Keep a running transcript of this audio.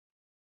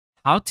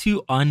How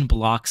to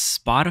unblock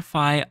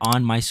Spotify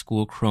on my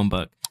school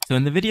Chromebook. So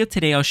in the video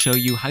today, I'll show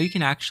you how you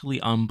can actually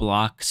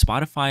unblock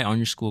Spotify on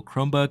your school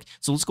Chromebook.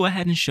 So let's go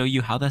ahead and show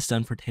you how that's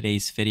done for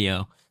today's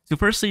video. So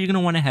firstly, you're going to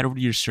want to head over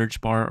to your search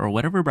bar or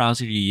whatever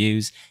browser you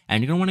use,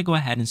 and you're going to want to go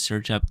ahead and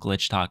search up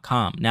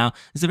glitch.com. Now,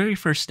 as the very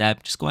first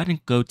step, just go ahead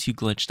and go to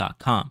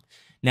glitch.com.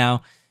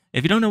 Now,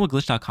 if you don't know what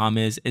glitch.com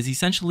is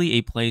essentially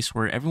a place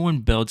where everyone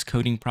builds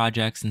coding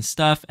projects and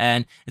stuff,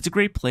 and it's a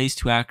great place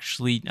to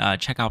actually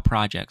check out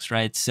projects,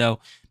 right? So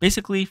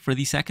basically, for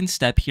the second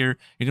step here,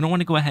 you're going to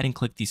want to go ahead and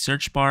click the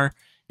search bar.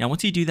 Now,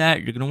 once you do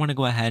that, you're going to want to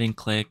go ahead and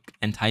click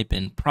and type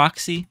in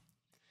proxy.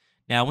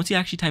 Now, once you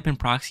actually type in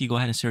proxy, go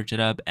ahead and search it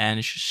up, and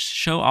it should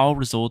show all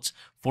results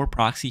for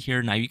proxy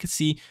here. Now, you can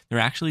see there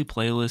are actually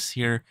playlists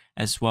here,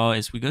 as well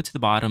as we go to the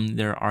bottom,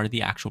 there are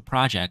the actual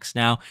projects.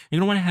 Now, you're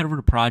going to want to head over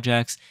to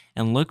projects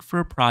and look for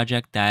a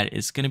project that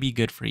is going to be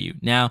good for you.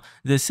 Now,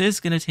 this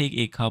is going to take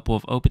a couple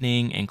of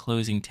opening and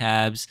closing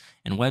tabs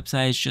and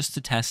websites just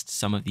to test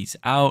some of these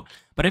out,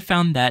 but I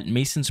found that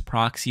Mason's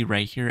proxy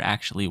right here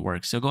actually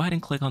works. So go ahead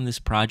and click on this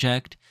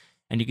project.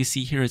 And you can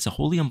see here it's a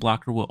holy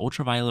unblocker with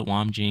ultraviolet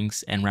WOM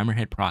jinx and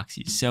Rammerhead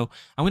proxies. So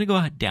I'm going to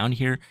go down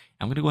here.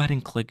 I'm going to go ahead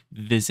and click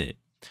visit.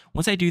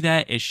 Once I do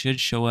that, it should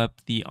show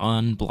up the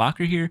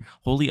unblocker here,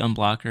 holy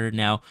unblocker.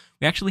 Now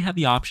we actually have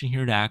the option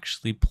here to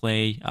actually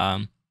play,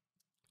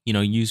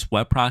 use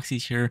web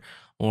proxies here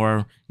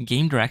or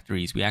game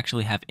directories. We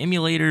actually have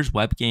emulators,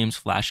 web games,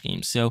 flash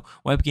games. So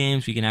web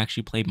games, we can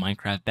actually play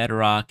Minecraft,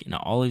 Bedrock, and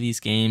all of these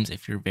games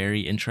if you're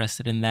very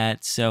interested in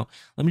that. So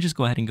let me just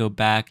go ahead and go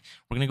back.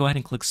 We're going to go ahead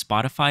and click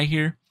Spotify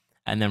here.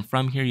 And then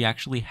from here, you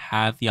actually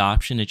have the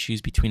option to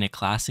choose between a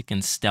classic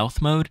and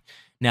stealth mode.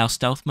 Now,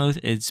 stealth mode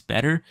is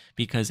better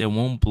because it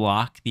won't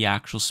block the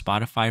actual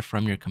Spotify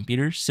from your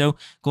computer. So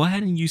go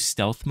ahead and use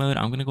stealth mode.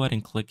 I'm going to go ahead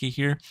and click it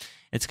here.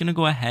 It's going to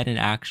go ahead and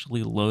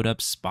actually load up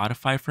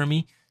Spotify for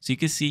me. So you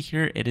can see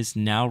here, it is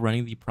now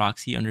running the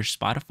proxy under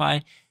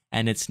Spotify,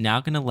 and it's now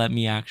going to let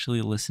me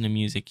actually listen to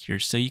music here.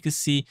 So you can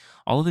see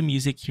all of the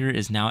music here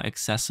is now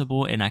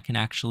accessible, and I can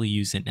actually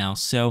use it now.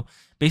 So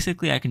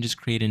basically I can just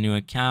create a new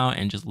account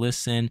and just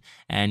listen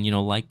and,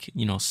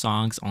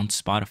 songs on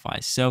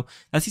Spotify. So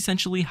that's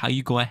essentially how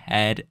you go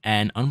ahead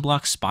and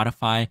unblock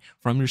Spotify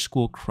from your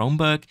school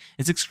Chromebook.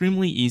 It's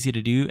extremely easy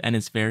to do, and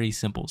it's very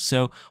simple.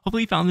 So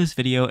hopefully you found this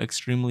video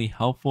extremely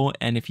helpful.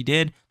 And if you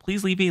did,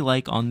 please leave a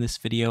like on this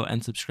video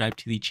and subscribe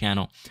to the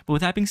channel. But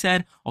with that being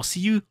said, I'll see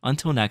you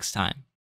until next time.